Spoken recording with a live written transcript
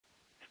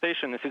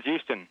station, this is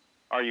Houston.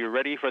 Are you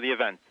ready for the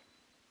event?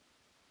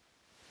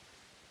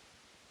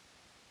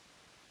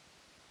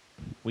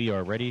 We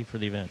are ready for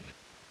the event.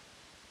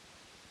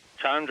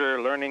 Challenger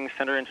Learning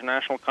Center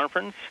International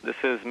Conference, this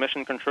is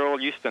Mission Control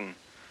Houston.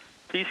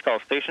 Please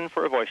call station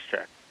for a voice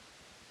check.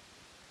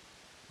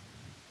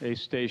 Hey,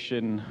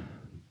 station.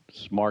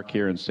 It's Mark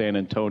here in San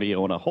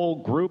Antonio, and a whole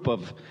group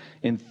of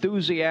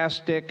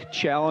enthusiastic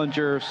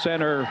Challenger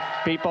Center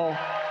people.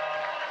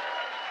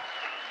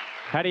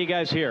 How do you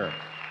guys hear?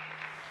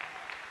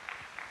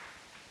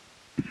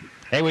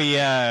 Hey, we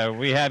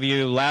have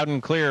you loud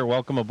and clear.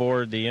 Welcome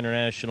aboard the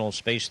International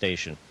Space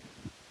Station.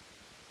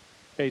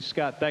 Hey,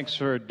 Scott, thanks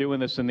for doing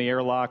this in the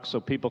airlock so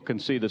people can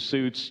see the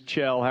suits.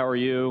 Kjell, how are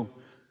you?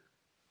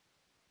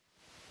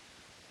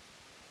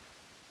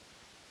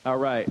 All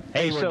right.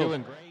 Hey, we're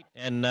doing great.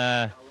 And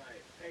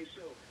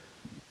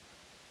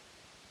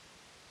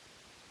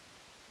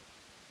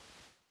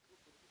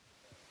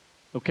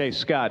okay,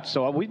 Scott,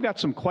 so we've got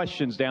some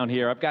questions down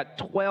here. I've got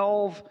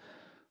 12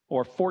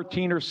 or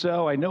 14 or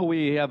so. I know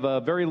we have a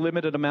very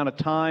limited amount of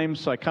time,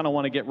 so I kind of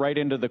want to get right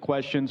into the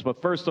questions.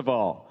 But first of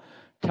all,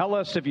 tell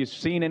us if you've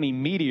seen any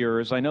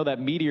meteors. I know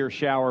that meteor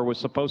shower was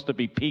supposed to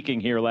be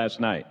peaking here last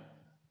night.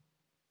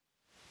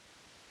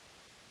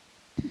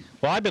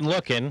 well, I've been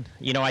looking.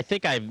 You know, I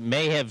think I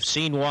may have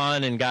seen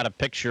one and got a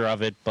picture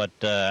of it, but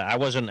I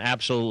wasn't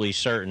absolutely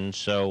certain.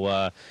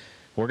 So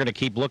we're going to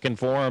keep looking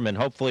for them, and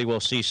hopefully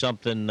we'll see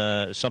something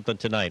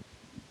tonight.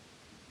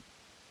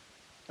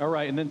 All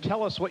right, and then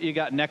tell us what you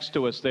got next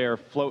to us there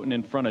floating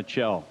in front of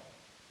Kjell.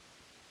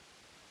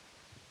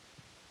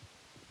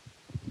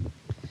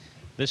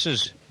 This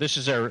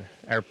is our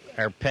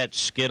pet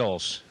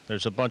Skittles.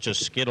 There's a bunch of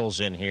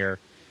Skittles in here,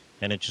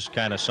 and it just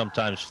kind of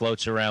sometimes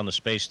floats around the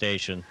space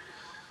station.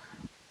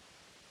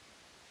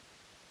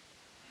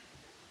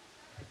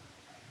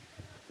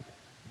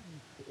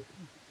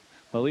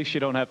 Well, at least you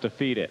don't have to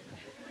feed it.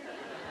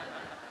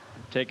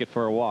 Take it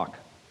for a walk.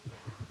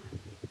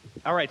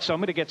 All right, so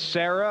I'm going to get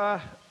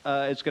Sarah.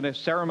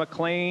 Sarah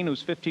McLean,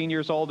 who's 15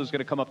 years old, is going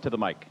to come up to the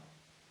mic.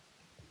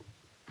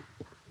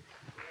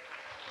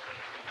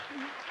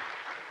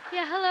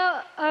 Yeah,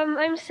 hello.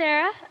 I'm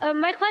Sarah.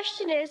 My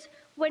question is,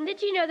 when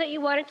did you know that you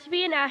wanted to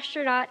be an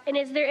astronaut, and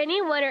is there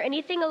anyone or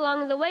anything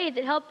along the way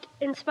that helped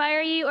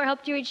inspire you or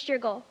helped you reach your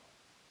goal?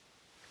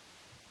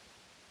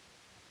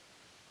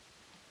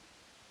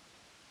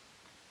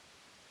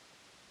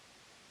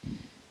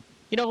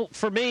 You know,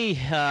 for me,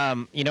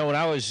 you know, when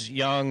I was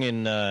young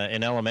in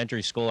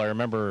elementary school, I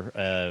remember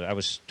I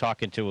was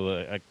talking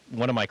to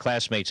one of my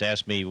classmates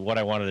asked me what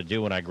I wanted to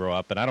do when I grow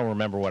up, and I don't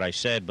remember what I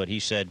said, but he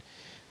said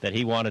that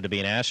he wanted to be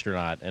an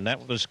astronaut, and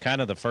that was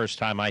kind of the first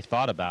time I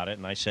thought about it,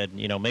 and I said,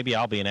 you know, maybe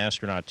I'll be an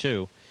astronaut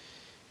too,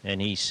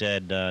 and he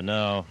said,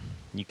 no,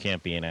 you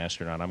can't be an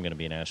astronaut. I'm going to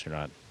be an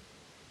astronaut.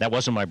 That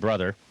wasn't my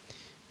brother,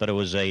 but it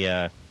was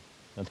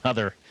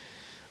another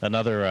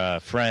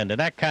friend, and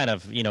that kind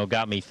of, you know,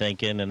 got me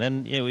thinking. And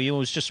then it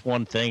was just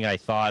one thing I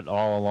thought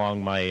all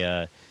along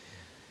my,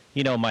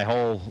 you know, my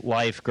whole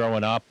life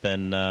growing up,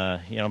 and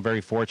you know, I'm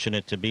very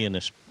fortunate to be in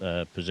this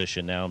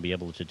position now and be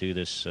able to do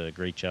this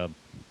great job.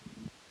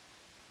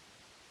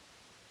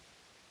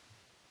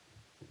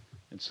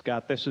 And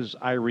Scott, this is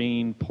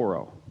Irene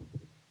Poro.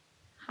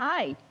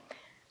 Hi.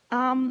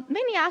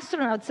 Many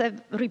astronauts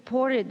have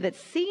reported that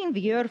seeing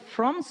the Earth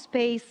from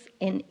space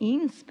and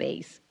in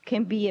space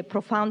can be a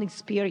profound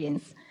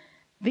experience.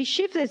 This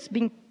shift has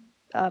been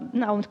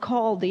now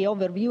called the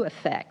overview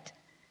effect.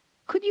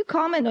 Could you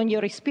comment on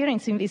your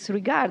experience in this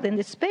regard, and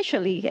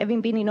especially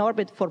having been in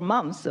orbit for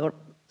months or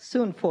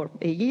soon for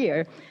a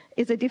year,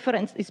 is a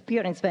different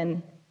experience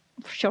than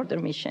shorter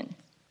missions?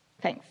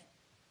 Thanks.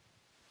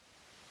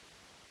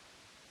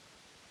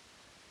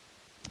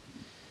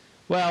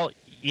 Well,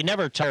 you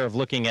never tire of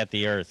looking at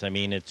the Earth. I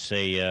mean, it's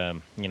a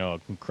you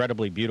know,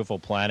 incredibly beautiful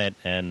planet,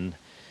 and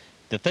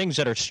the things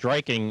that are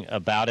striking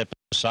about it,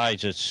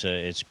 besides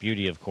its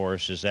beauty, of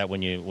course, is that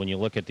when you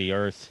look at the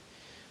Earth,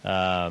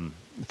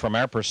 from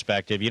our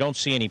perspective, you don't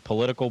see any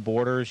political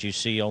borders. You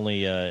see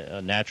only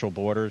natural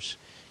borders.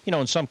 You know,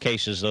 in some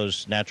cases,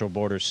 those natural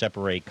borders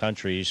separate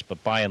countries,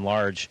 but by and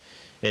large,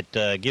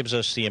 it gives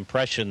us the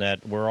impression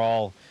that we're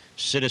all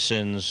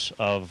citizens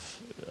of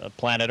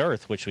planet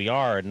Earth, which we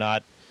are,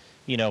 not,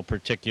 you know,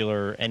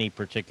 any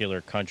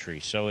particular country.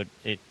 So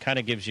it kind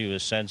of gives you a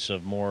sense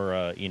of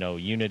more, you know,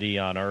 unity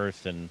on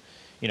Earth, and,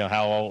 you know,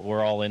 how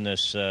we're all in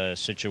this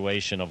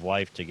situation of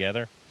life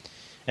together.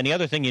 And the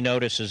other thing you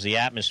notice is the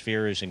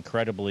atmosphere is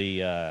incredibly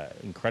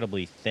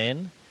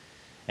thin.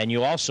 And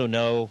you also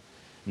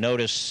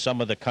notice some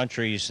of the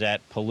countries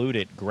that pollute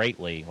it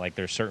greatly. Like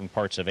there's certain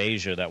parts of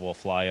Asia that we'll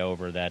fly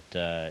over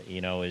that,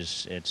 you know,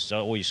 it's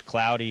always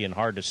cloudy and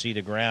hard to see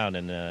the ground,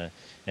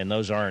 and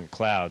those aren't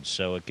clouds.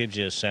 So it gives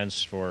you a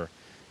sense for,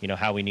 you know,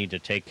 how we need to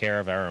take care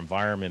of our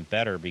environment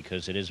better,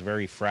 because it is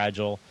very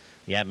fragile.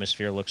 The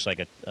atmosphere looks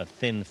like a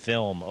thin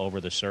film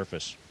over the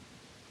surface.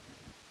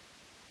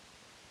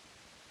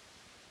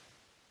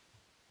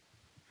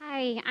 Hi,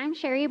 Hi, I'm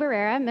Sherry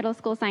Barrera, middle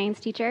school science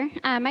teacher.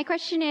 My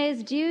question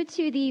is, due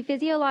to the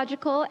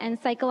physiological and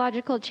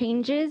psychological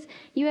changes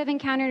you have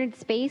encountered in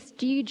space,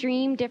 do you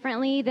dream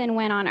differently than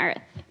when on Earth?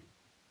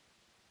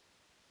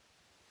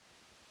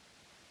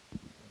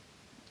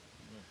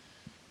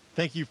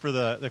 Thank you for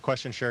the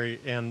question,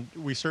 Sherry. And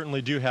we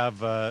certainly do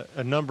have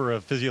a number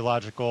of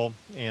physiological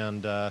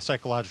and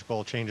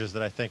psychological changes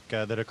that I think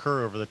that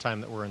occur over the time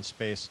that we're in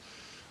space.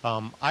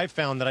 I've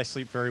found that I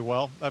sleep very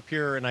well up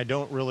here, and I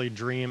don't really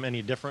dream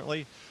any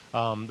differently.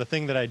 The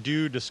thing that I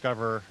do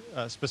discover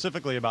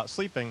specifically about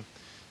sleeping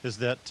is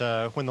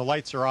that when the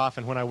lights are off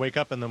and when I wake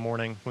up in the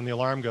morning, when the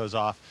alarm goes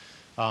off,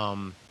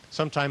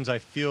 sometimes I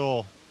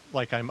feel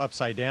like I'm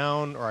upside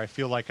down, or I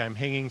feel like I'm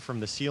hanging from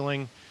the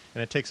ceiling,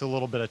 and it takes a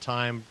little bit of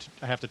time.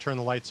 I have to turn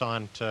the lights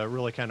on to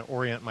really kind of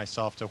orient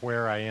myself to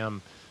where I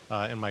am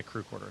in my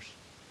crew quarters.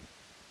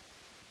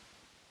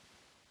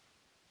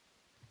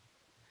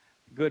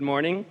 Good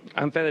morning.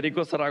 I'm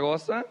Federico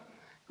Zaragoza.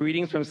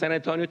 Greetings from San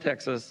Antonio,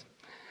 Texas.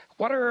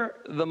 What are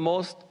the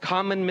most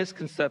common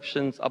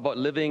misconceptions about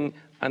living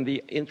on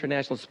the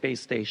International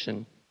Space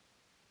Station?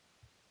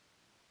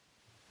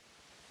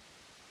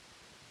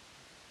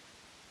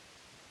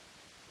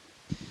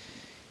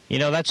 You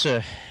know, that's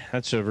a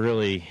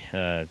really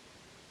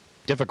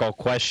difficult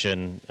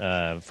question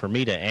for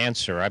me to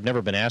answer. I've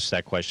never been asked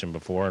that question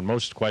before, and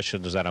most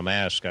questions that I'm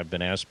asked, I've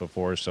been asked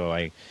before, so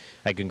I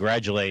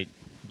congratulate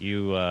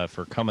you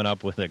for coming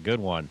up with a good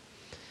one.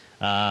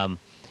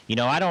 You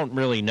know, I don't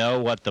really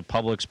know what the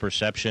public's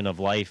perception of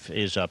life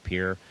is up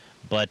here,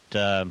 but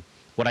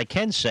what I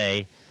can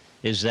say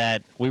is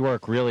that we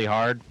work really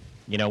hard.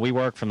 You know, we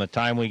work from the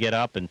time we get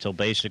up until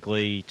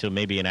basically to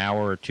maybe an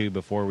hour or two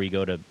before we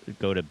go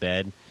to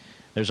bed.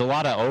 There's a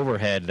lot of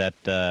overhead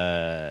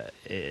that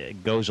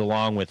goes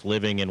along with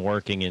living and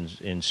working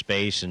in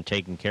space and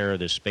taking care of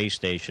this space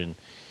station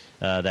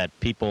that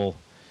people,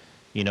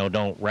 you know,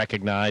 don't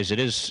recognize. It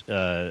is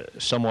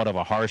somewhat of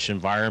a harsh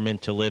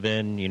environment to live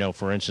in. You know,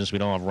 for instance, we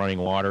don't have running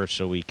water,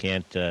 so we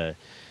can't,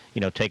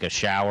 you know, take a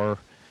shower.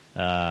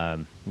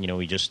 You know,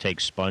 we just take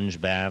sponge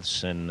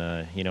baths,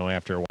 and you know,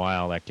 after a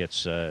while, that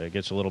gets a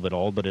little bit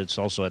old. But it's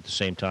also at the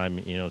same time,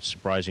 you know, it's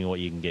surprising what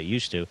you can get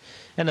used to,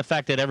 and the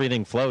fact that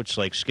everything floats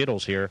like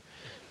Skittles here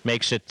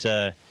makes it,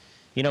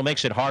 you know,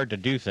 makes it hard to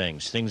do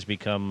things. Things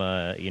become,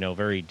 you know,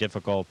 very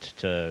difficult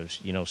to,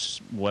 you know,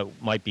 what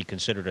might be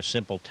considered a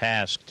simple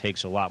task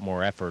takes a lot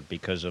more effort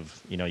because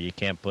of, you know, you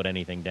can't put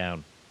anything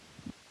down.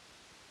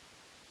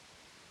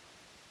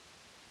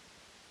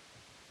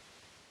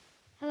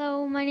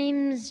 Hello, my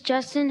name is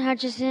Justin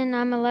Hutchison.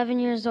 I'm 11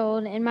 years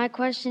old, and my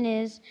question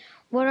is,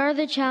 what are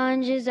the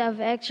challenges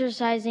of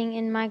exercising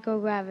in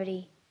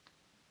microgravity?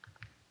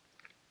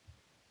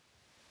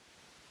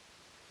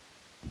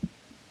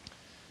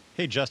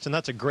 Hey, Justin,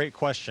 that's a great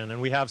question,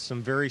 and we have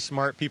some very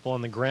smart people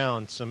on the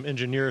ground, some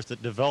engineers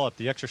that develop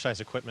the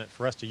exercise equipment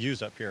for us to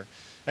use up here.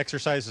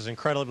 Exercise is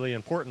incredibly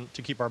important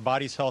to keep our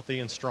bodies healthy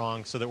and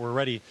strong so that we're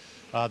ready,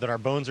 that our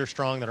bones are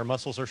strong, that our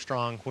muscles are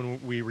strong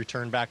when we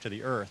return back to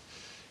the Earth.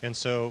 And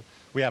so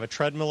we have a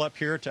treadmill up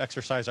here to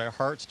exercise our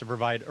hearts, to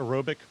provide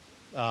aerobic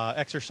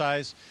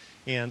exercise.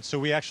 And so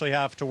we actually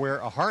have to wear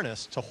a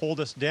harness to hold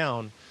us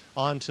down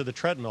onto the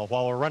treadmill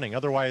while we're running.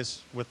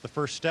 Otherwise, with the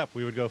first step,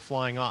 we would go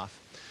flying off.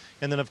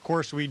 And then, of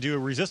course, we do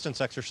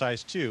resistance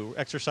exercise, too,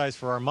 exercise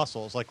for our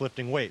muscles, like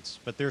lifting weights.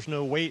 But there's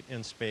no weight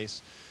in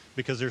space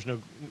because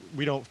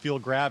we don't feel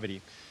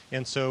gravity.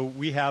 And so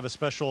we have a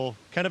special,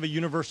 kind of a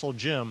universal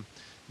gym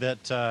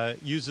that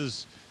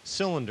uses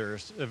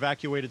cylinders,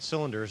 evacuated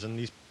cylinders, and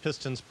these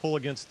pistons pull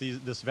against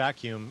this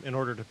vacuum in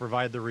order to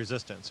provide the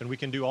resistance. And we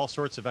can do all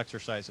sorts of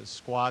exercises,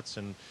 squats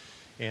and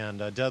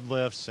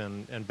deadlifts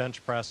and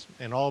bench press,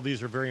 and all of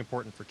these are very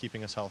important for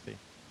keeping us healthy.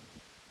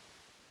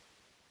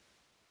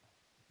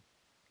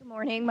 Good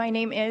morning. My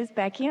name is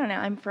Becky, and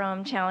I'm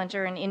from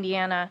Challenger in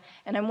Indiana.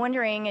 And I'm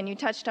wondering, and you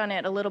touched on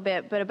it a little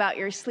bit, but about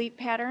your sleep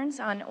patterns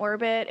on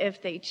orbit, if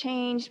they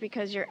change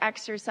because you're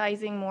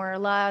exercising more or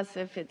less,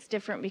 if it's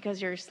different because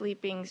you're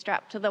sleeping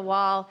strapped to the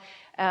wall,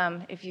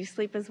 if you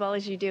sleep as well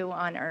as you do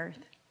on Earth.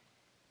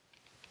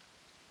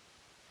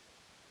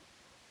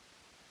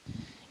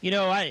 You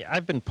know,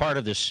 I've been part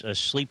of this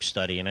sleep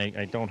study, and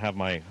I don't have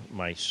my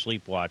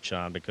sleep watch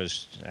on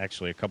because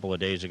actually a couple of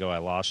days ago I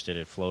lost it.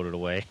 It floated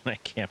away, and I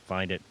can't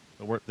find it.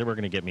 But they were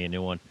going to get me a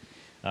new one.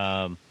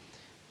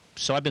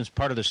 So I've been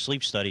part of the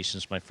sleep study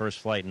since my first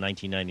flight in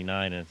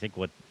 1999, and I think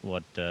what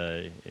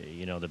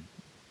you know, the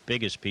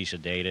biggest piece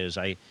of data is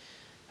I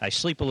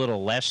sleep a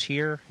little less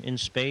here in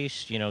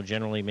space, you know,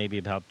 generally maybe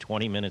about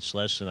 20 minutes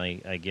less than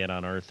I get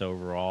on Earth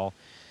overall.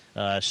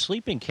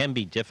 Sleeping can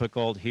be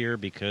difficult here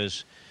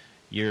because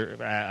you're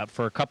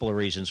for a couple of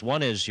reasons.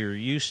 One is you're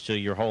used to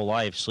your whole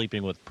life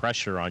sleeping with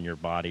pressure on your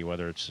body,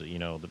 whether it's, you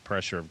know, the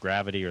pressure of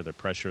gravity or the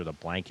pressure of the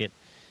blanket.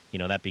 You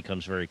know, that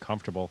becomes very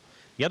comfortable.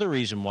 The other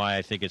reason why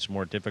I think it's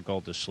more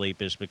difficult to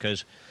sleep is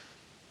because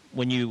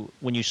when you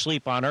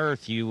sleep on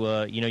Earth, you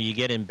know, you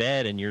get in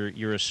bed and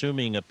you're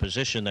assuming a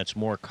position that's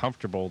more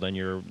comfortable than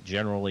you're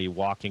generally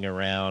walking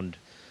around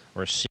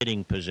or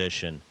sitting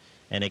position.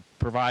 and it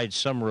provides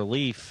some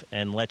relief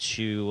and lets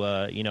you,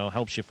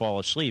 helps you fall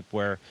asleep.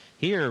 Where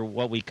here,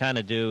 what we kind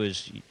of do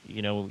is,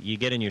 you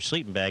get in your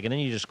sleeping bag and then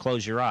you just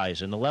close your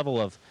eyes, and the level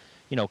of,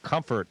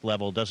 comfort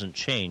level doesn't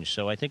change.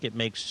 So I think it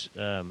makes,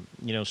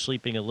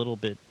 sleeping a little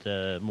bit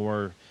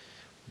more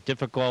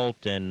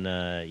difficult, and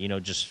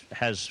just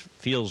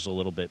feels a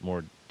little bit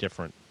more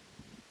different.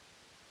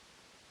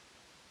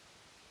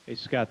 Hey,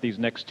 Scott, these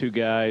next two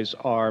guys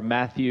are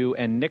Matthew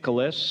and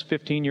Nicholas,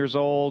 15 years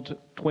old,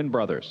 twin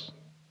brothers.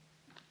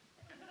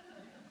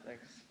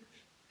 Thanks.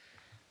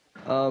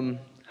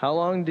 How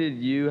long did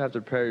you have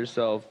to prepare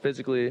yourself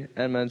physically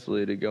and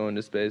mentally to go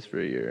into space for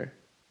a year?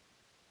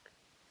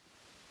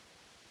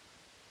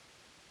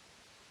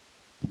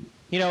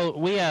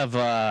 We have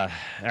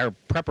our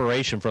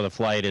preparation for the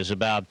flight is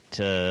about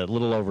a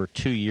little over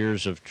 2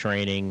 years of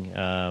training.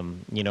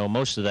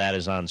 Most of that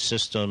is on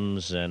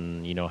systems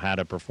and, how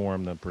to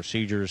perform the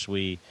procedures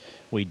we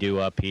do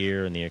up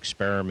here and the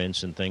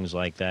experiments and things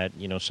like that.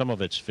 Some of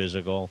it's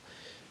physical.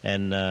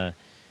 And,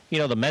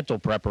 the mental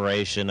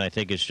preparation, I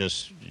think, is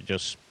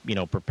just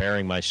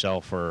preparing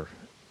myself for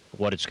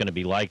what it's going to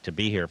be like to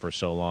be here for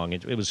so long.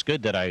 It was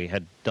good that I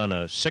had done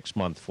a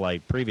 6-month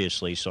flight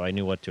previously, so I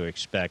knew what to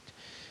expect.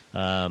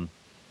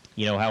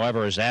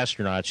 However, as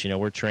astronauts,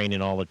 we're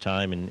training all the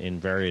time in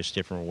various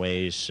different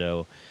ways.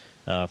 So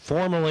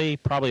formally,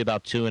 probably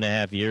about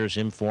 2.5 years.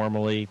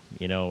 Informally,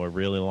 a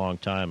really long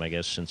time, I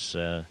guess, since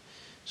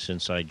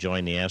I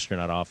joined the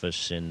astronaut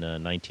office in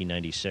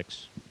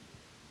 1996.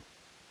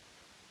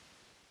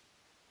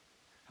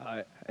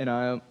 Hi,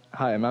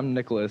 I'm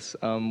Nicholas.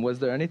 Was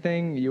there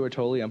anything you were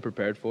totally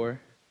unprepared for?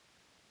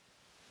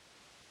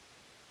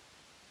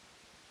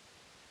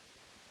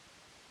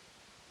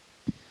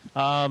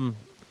 On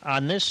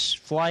this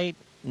flight,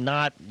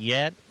 not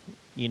yet.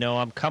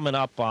 I'm coming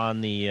up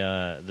on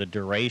the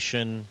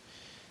duration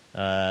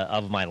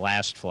of my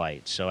last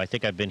flight. So I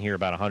think I've been here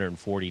about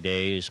 140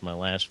 days. My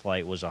last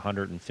flight was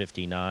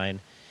 159.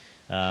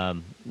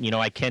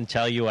 I can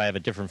tell you I have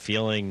a different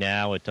feeling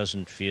now. It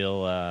doesn't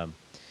feel,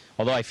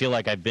 although I feel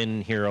like I've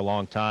been here a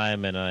long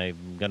time, and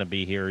I'm going to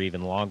be here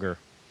even longer,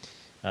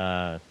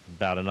 about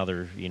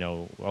another,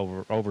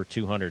 over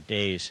 200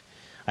 days.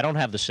 I don't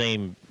have the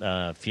same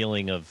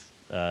feeling of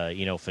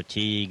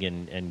fatigue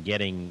and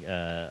getting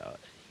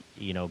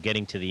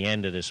getting to the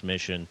end of this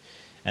mission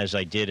as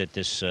I did at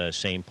this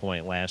same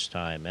point last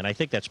time. And I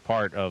think that's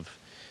part of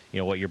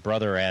what your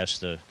brother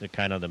asked, the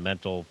kind of the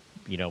mental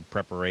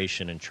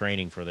preparation and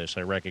training for this.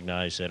 I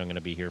recognize that I'm going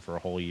to be here for a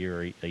whole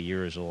year. A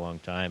year is a long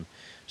time,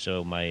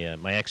 so my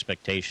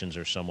expectations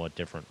are somewhat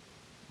different.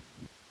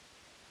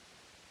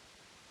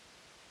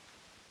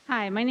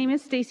 Hi, my name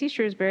is Stacy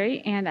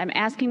Shrewsbury, and I'm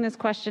asking this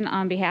question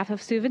on behalf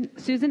of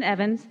Susan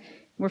Evans.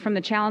 We're from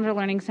the Challenger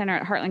Learning Center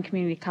at Heartland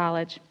Community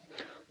College.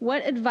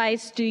 What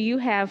advice do you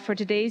have for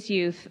today's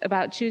youth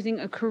about choosing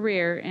a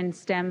career in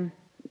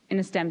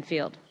a STEM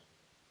field?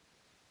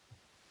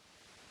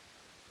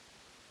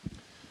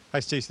 Hi,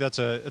 Stacy. That's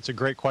a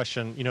great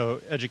question.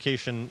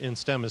 Education in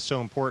STEM is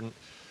so important.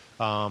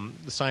 The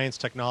science,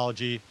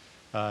 technology,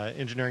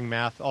 engineering,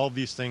 math, all of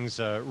these things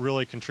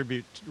really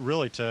contribute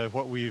to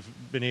what we've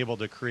been able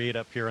to create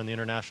up here on the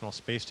International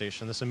Space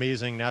Station, this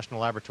amazing national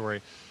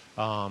laboratory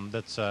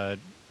that's an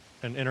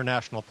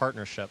international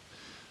partnership.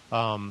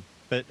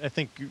 But I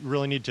think you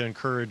really need to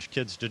encourage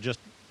kids to just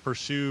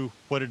pursue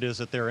what it is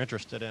that they're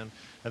interested in.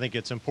 I think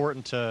it's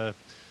important to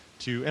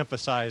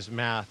emphasize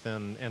math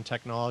and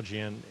technology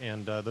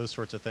and those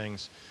sorts of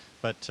things,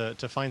 but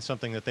to find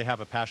something that they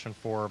have a passion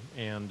for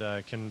and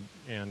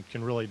can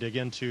really dig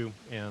into,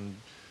 and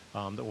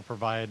that will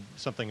provide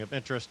something of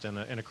interest and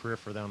a career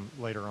for them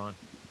later on.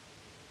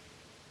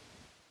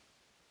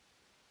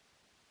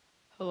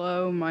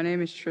 Hello, my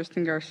name is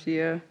Tristan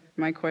Garcia.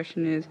 My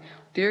question is,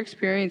 with your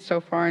experience so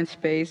far in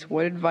space,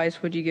 what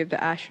advice would you give to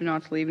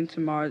astronauts leaving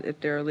to Mars if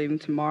they're leaving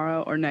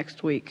tomorrow or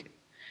next week?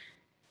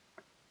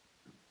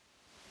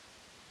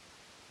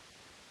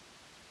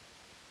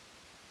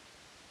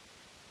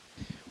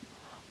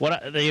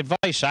 The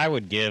advice I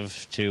would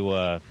give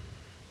to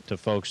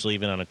folks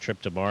leaving on a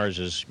trip to Mars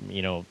is,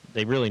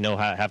 they really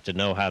have to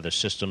know how the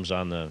systems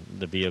on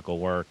the vehicle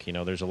work.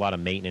 There's a lot of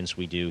maintenance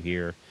we do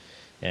here,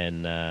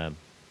 and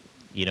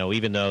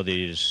even though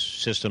these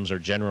systems are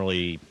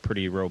generally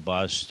pretty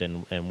robust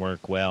and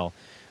work well,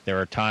 there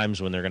are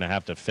times when they're going to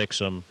have to fix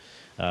them.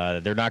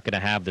 They're not going to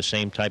have the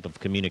same type of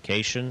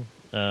communication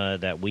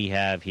that we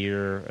have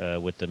here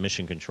with the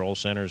mission control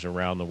centers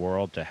around the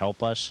world to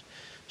help us.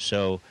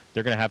 So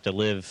they're going to have to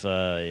live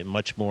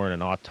much more in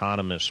an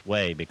autonomous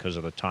way because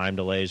of the time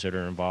delays that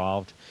are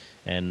involved.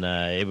 And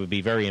it would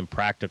be very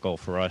impractical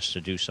for us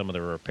to do some of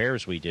the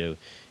repairs we do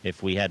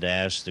if we had to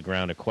ask the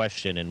ground a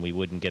question and we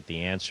wouldn't get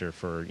the answer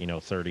for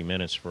 30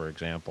 minutes, for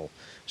example.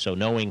 So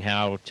knowing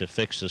how to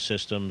fix the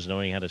systems,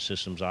 knowing how the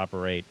systems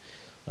operate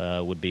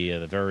would be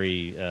a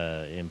very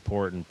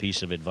important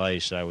piece of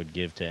advice I would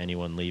give to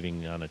anyone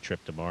leaving on a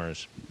trip to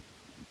Mars.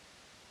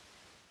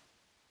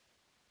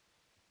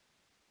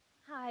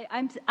 Hi,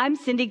 Hi, I'm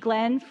Cindy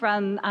Glenn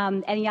from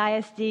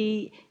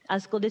NEISD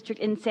School District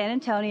in San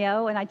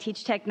Antonio, and I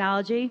teach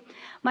technology.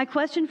 My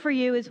question for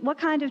you is, what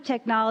kind of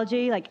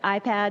technology, like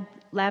iPad,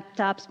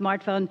 laptop,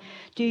 smartphone,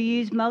 do you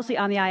use mostly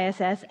on the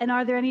ISS, and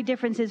are there any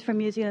differences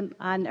from using them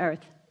on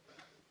Earth?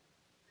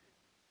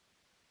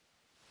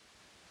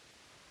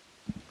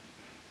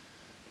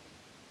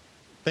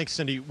 Thanks,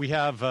 Cindy. We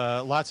have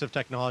lots of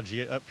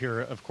technology up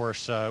here, of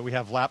course. We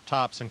have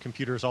laptops and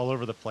computers all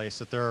over the place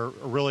that they're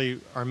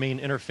really our main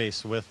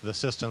interface with the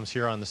systems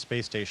here on the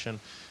space station.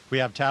 We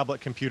have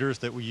tablet computers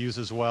that we use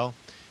as well,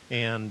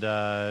 and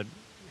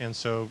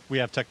so we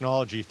have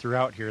technology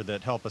throughout here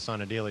that help us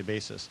on a daily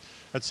basis.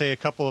 I'd say a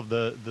couple of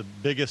the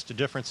biggest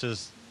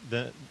differences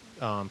that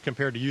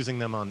compared to using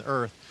them on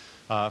Earth.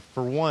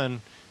 For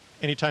one,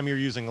 anytime you're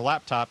using a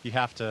laptop, you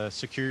have to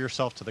secure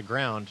yourself to the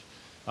ground.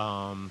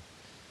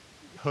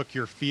 Hook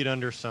your feet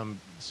under some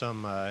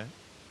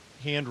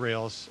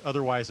handrails.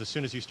 Otherwise, as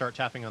soon as you start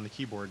tapping on the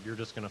keyboard, you're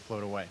just going to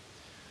float away.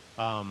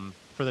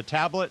 For the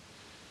tablet,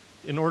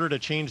 in order to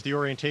change the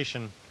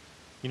orientation,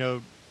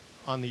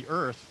 on the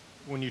Earth,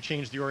 when you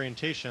change the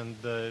orientation,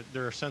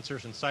 there are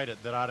sensors inside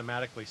it that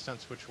automatically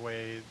sense which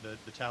way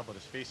the tablet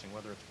is facing,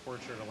 whether it's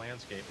portrait or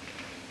landscape.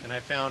 And I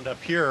found up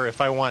here,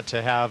 if I want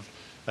to have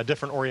a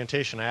different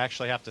orientation, I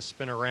actually have to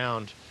spin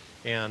around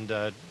and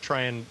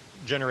try and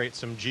generate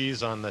some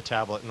G's on the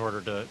tablet in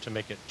order to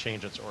make it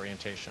change its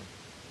orientation.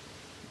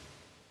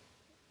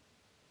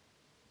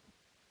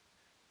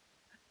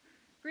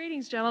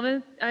 Greetings,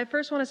 gentlemen. I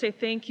first want to say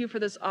thank you for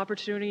this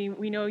opportunity.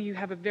 We know you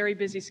have a very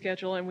busy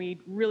schedule, and we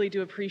really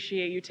do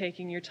appreciate you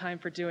taking your time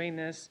for doing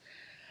this.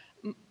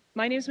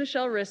 My name is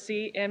Michelle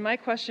Rissi, and my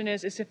question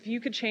is if you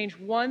could change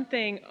one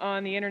thing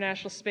on the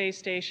International Space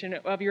Station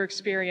of your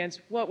experience,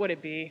 what would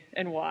it be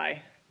and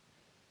why?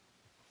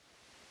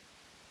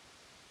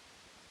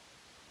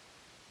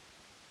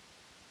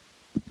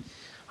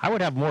 I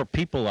would have more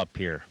people up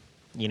here.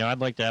 I'd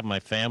like to have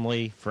my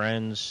family,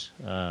 friends,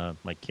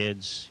 my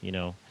kids,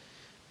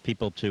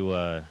 people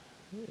to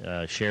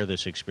share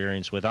this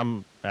experience with.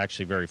 I'm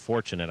actually very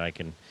fortunate. I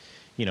can,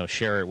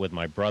 share it with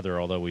my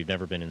brother, although we've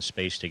never been in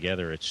space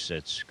together.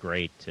 It's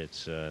great.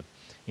 It's, a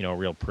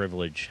real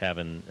privilege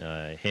having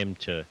him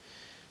to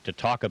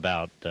talk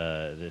about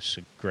this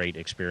great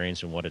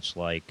experience and what it's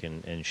like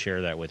and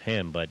share that with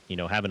him. But,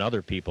 having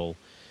other people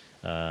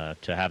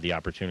to have the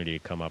opportunity to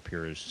come up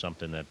here is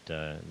something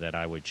that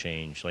I would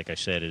change. Like I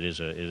said, it is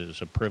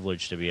a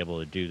privilege to be able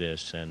to do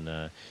this, and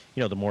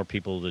the more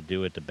people that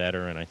do it, the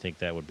better. And I think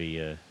that would be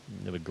a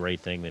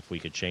great thing if we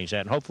could change that.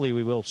 And hopefully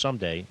we will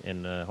someday,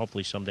 and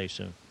hopefully someday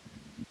soon.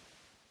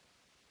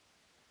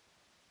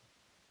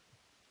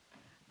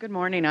 Good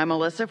morning. I'm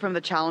Alyssa from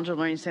the Challenger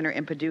Learning Center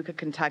in Paducah,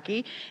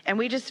 Kentucky. And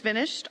we just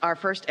finished our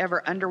first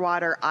ever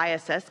underwater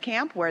ISS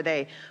camp where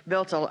they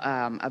built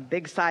a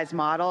big size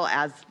model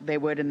as they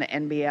would in the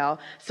NBL.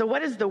 So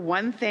what is the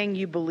one thing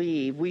you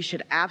believe we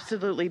should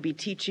absolutely be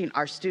teaching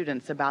our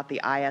students about the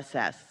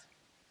ISS?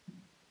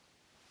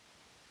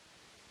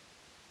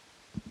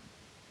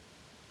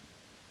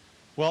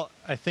 Well,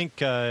 I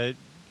think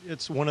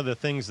it's one of the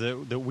things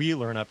that we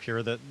learn up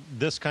here, that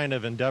this kind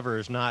of endeavor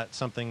is not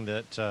something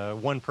that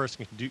one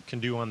person can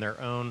do on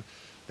their own,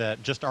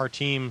 that just our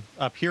team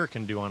up here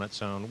can do on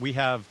its own. We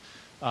have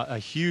a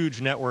huge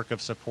network of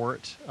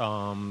support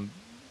on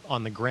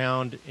the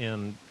ground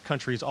in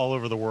countries all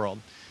over the world.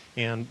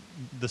 And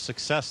the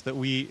success that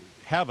we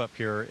have up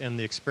here and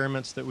the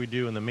experiments that we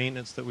do and the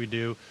maintenance that we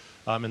do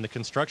and the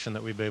construction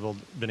that we've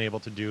been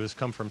able to do has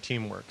come from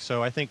teamwork.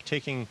 So I think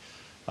taking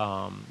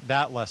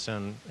that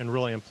lesson and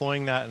really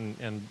employing that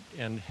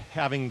and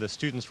having the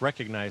students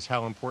recognize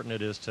how important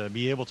it is to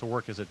be able to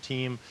work as a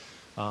team,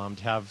 to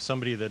have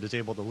somebody that is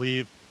able to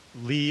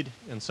lead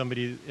and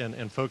somebody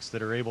and folks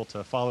that are able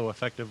to follow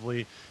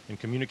effectively and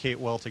communicate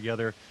well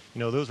together.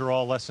 Those are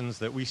all lessons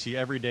that we see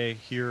every day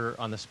here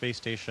on the space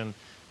station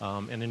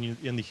and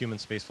in the human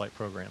spaceflight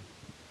program.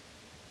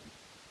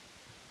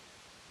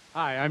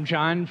 Hi, I'm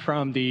John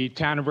from the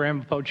Town of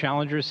Ramapo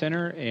Challenger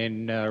Center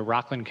in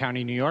Rockland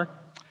County, New York.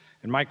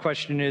 And my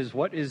question is,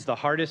 what is the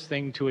hardest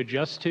thing to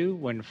adjust to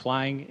when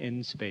flying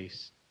in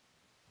space?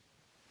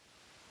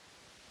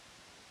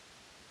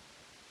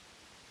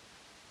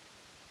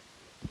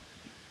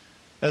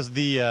 As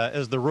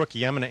the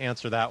rookie, I'm going to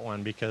answer that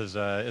one because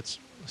it's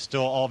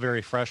still all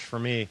very fresh for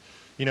me.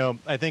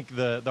 I think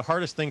the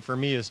hardest thing for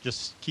me is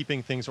just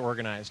keeping things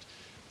organized.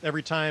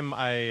 Every time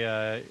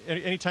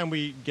anytime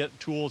we get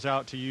tools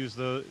out to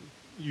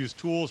use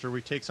tools or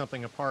we take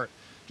something apart,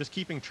 just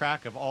keeping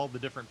track of all the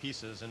different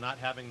pieces and not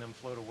having them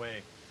float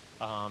away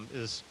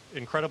is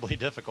incredibly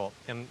difficult.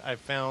 And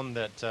I've found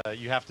that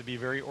you have to be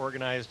very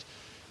organized.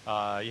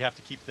 You have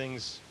to keep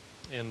things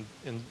in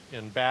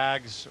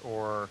bags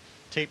or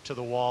taped to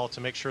the wall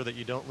to make sure that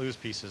you don't lose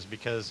pieces,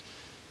 because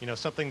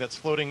something that's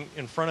floating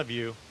in front of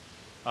you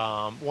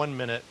 1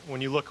 minute, when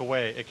you look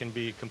away, it can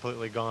be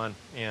completely gone.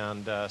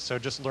 And so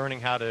just learning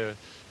how to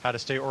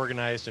stay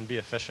organized and be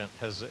efficient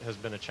has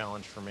been a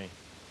challenge for me.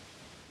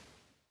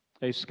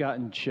 Hey, Scott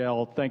and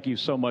Kjell, thank you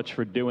so much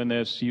for doing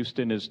this.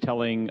 Houston is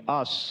telling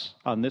us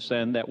on this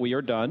end that we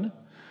are done.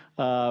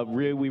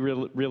 We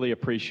really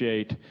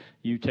appreciate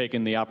you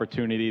taking the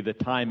opportunity, the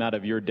time out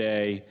of your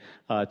day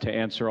to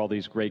answer all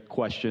these great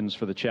questions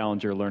for the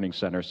Challenger Learning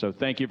Center. So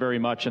thank you very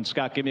much. And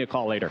Scott, give me a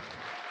call later.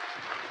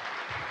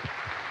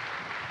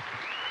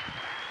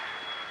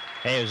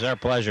 Hey, it was our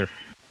pleasure.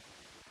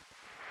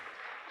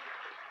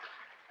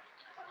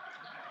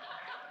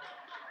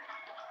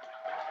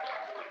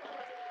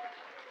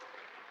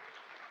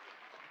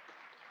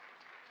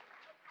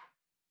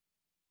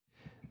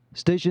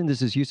 Station,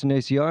 this is Houston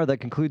ACR. That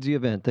concludes the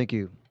event. Thank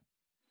you.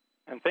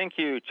 And thank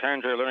you,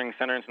 Challenger Learning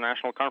Center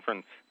International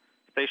Conference.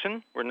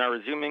 Station, we're now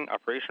resuming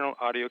operational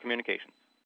audio communications.